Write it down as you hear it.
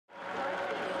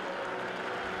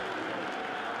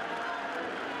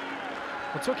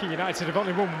Well, Torquay United have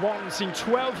only won once in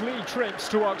 12 league trips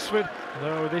to Oxford,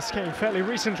 though this came fairly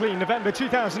recently in November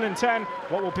 2010.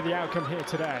 What will be the outcome here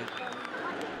today?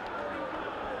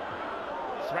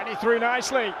 Threading through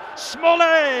nicely.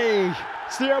 Smalley!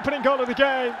 It's the opening goal of the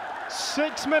game.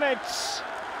 6 minutes.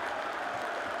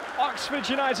 Oxford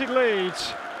United lead.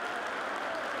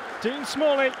 Dean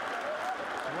Smalley.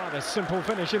 Rather simple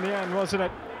finish in the end, wasn't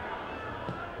it?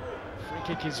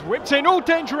 Free kick is whipped in. Oh,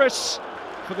 dangerous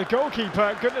for the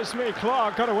goalkeeper. Goodness me,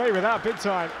 Clark got away with that big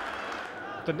time.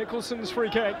 The Nicholson's free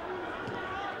kick.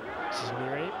 This is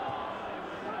Miri.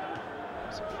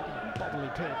 It's a pretty bubbly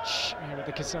pitch here at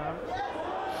the Kassam.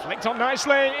 Flicked on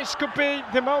nicely. This could be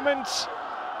the moment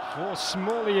for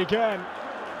Smalley again.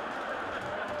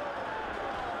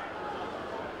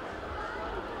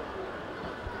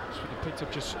 Picked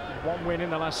up just one win in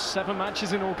the last 7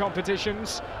 matches in all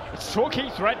competitions. It's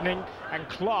Torquay threatening, and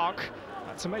Clark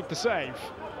had to make the save.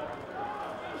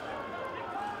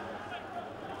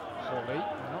 Hawley,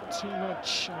 not too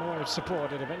much in the way of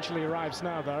support. It eventually arrives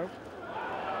now, though.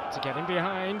 To get in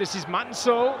behind, this is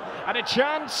Mansell, and a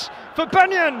chance for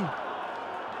Benyon.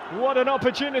 What an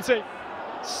opportunity.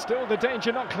 Still the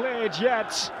danger not cleared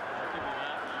yet.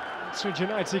 Oxford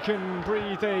United can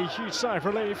breathe a huge sigh of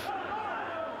relief.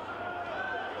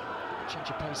 Change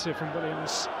of pace here from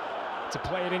Williams to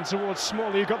play it in towards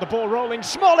Smalley, who got the ball rolling.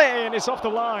 Smalley, and it's off the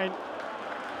line.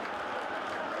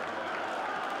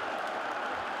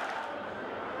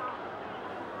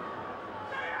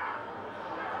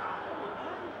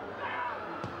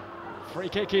 Free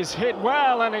kick is hit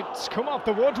well, and it's come off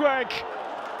the woodwork.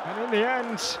 And in the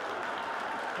end,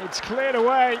 it's cleared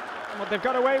away. But they've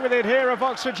got away with it here of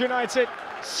Oxford United.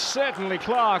 Certainly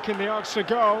Clark in the Oxford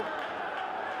goal.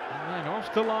 And then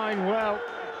off the line well.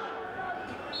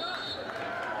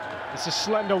 It's a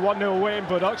slender 1-0 win,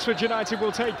 but Oxford United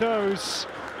will take those.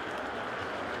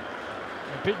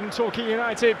 They've beaten Torquay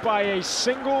United by a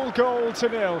single goal to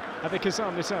nil at the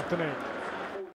Kassam this afternoon.